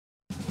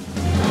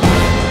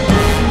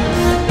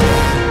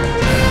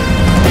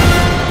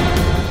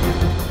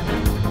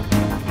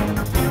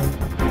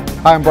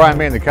Hi, I'm Brian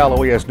May in the Cal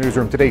OES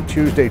Newsroom. Today,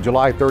 Tuesday,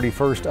 July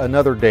 31st,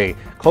 another day.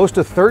 Close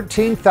to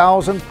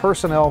 13,000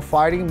 personnel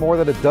fighting more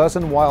than a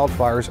dozen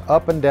wildfires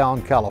up and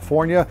down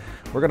California.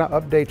 We're going to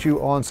update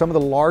you on some of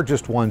the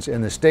largest ones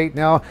in the state.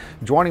 Now,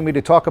 joining me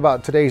to talk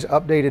about today's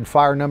updated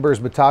fire numbers,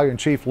 Battalion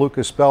Chief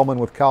Lucas Spellman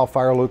with CAL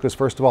FIRE. Lucas,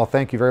 first of all,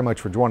 thank you very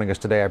much for joining us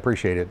today. I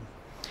appreciate it.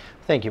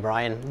 Thank you,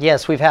 Brian.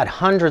 Yes, we've had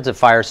hundreds of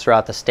fires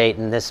throughout the state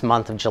in this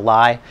month of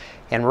July,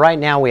 and right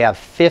now we have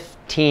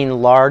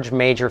 15 large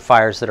major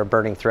fires that are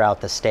burning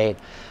throughout the state.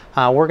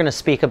 We're going to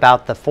speak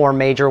about the four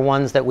major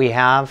ones that we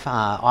have.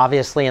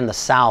 Obviously in the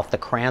south, the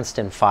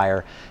Cranston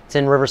fire. It's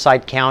in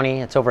Riverside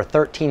County. It's over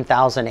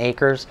 13,000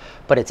 acres,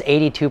 but it's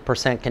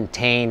 82%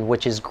 contained,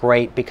 which is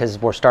great because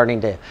we're starting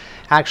to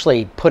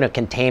actually put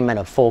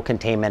a full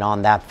containment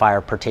on that fire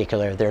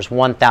particular. There's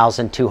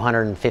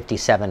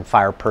 1,257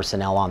 fire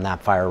personnel on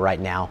that fire right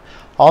now.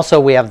 Also,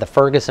 we have the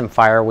Ferguson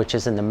fire, which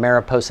is in the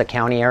Mariposa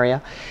County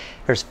area.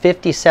 There's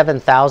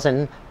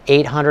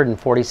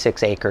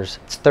 57,846 acres.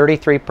 It's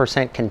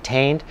 33%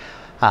 contained.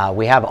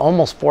 We have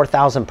almost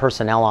 4,000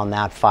 personnel on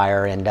that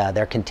fire, and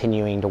they're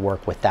continuing to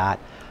work with that.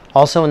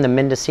 Also in the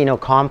Mendocino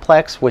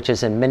complex, which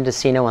is in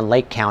Mendocino and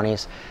Lake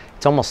counties,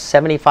 it's almost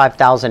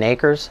 75,000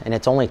 acres, and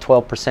it's only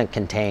 12%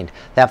 contained.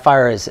 That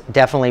fire is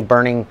definitely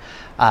burning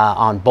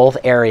on both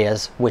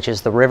areas, which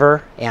is the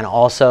river and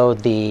also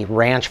the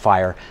ranch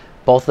fire.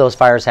 Both of those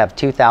fires have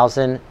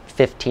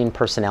 2,015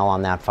 personnel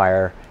on that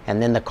fire. And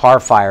then the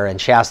Carr fire in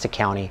Shasta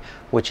County,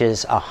 which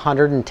is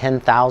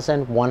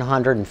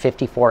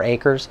 110,154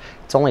 acres.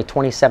 It's only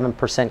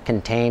 27%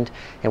 contained,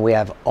 and we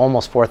have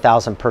almost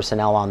 4,000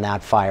 personnel on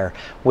that fire.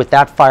 With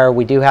that fire,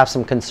 we do have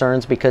some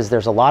concerns because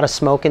there's a lot of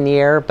smoke in the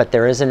air, but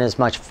there isn't as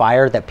much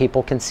fire that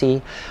people can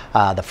see.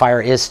 The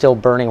fire is still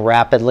burning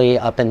rapidly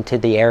up into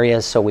the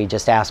areas, so we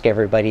just ask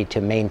everybody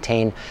to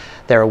maintain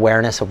their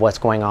awareness of what's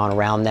going on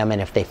around them,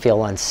 and if they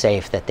feel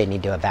unsafe, that they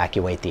need to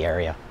evacuate the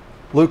area.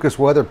 Lucas,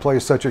 weather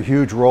plays such a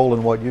huge role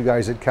in what you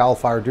guys at CAL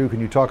FIRE do. Can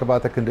you talk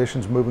about the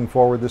conditions moving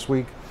forward this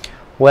week?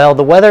 Well,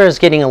 the weather is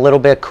getting a little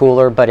bit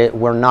cooler, but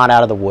we're not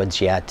out of the woods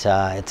yet.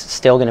 It's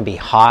still going to be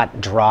hot,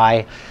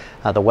 dry.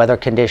 The weather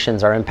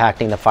conditions are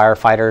impacting the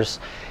firefighters.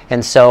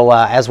 And so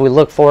as we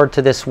look forward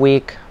to this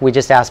week, we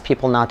just ask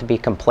people not to be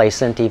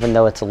complacent. Even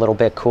though it's a little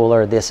bit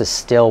cooler, this is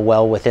still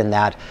well within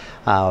that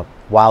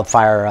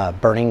wildfire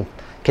burning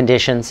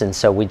conditions, and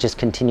so we just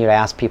continue to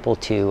ask people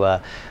to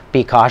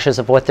be cautious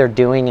of what they're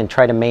doing and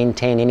try to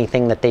maintain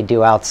anything that they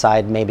do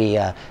outside maybe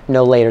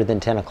no later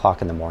than 10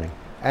 o'clock in the morning.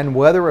 And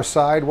weather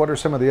aside, what are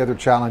some of the other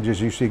challenges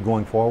you see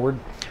going forward?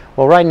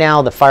 Well, right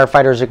now the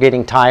firefighters are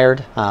getting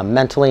tired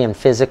mentally and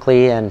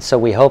physically, and so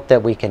we hope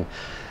that we can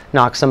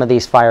knock some of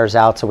these fires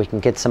out so we can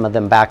get some of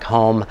them back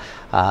home,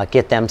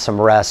 get them some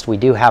rest. We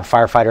do have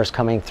firefighters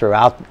coming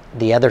throughout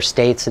the other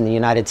states in the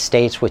United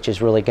States, which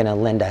is really going to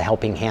lend a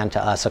helping hand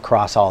to us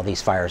across all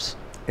these fires.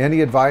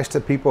 Any advice to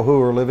people who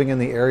are living in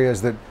the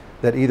areas that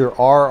either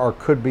are or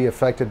could be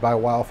affected by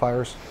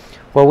wildfires?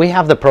 Well, we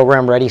have the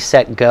program Ready,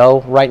 Set,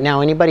 Go. Right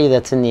now, anybody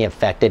that's in the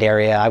affected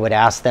area, I would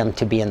ask them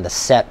to be in the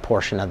set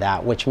portion of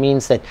that, which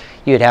means that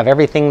you would have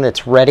everything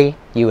that's ready,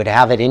 you would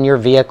have it in your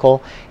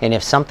vehicle, and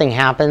if something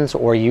happens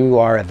or you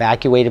are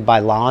evacuated by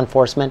law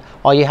enforcement,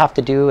 all you have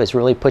to do is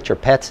really put your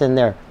pets in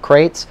their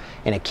crates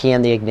and a key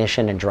in the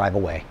ignition and drive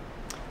away.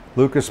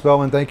 Lucas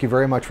Spellman, thank you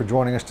very much for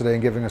joining us today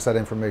and giving us that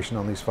information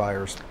on these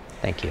fires.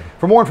 Thank you.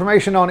 For more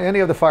information on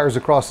any of the fires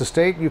across the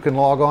state, you can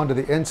log on to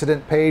the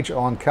incident page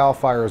on CAL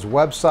FIRE's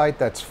website.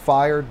 That's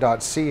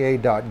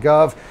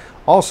fire.ca.gov.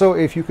 Also,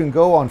 if you can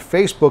go on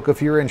Facebook,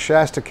 if you're in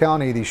Shasta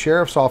County, the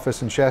Sheriff's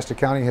Office in Shasta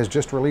County has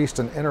just released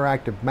an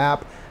interactive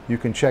map. You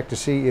can check to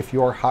see if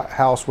your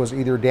house was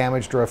either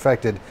damaged or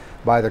affected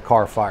by the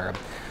Carr fire.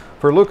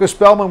 For Lucas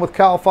Spellman with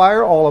CAL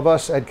FIRE, all of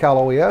us at Cal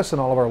OES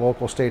and all of our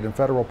local, state, and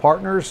federal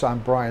partners, I'm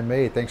Brian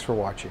May. Thanks for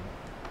watching.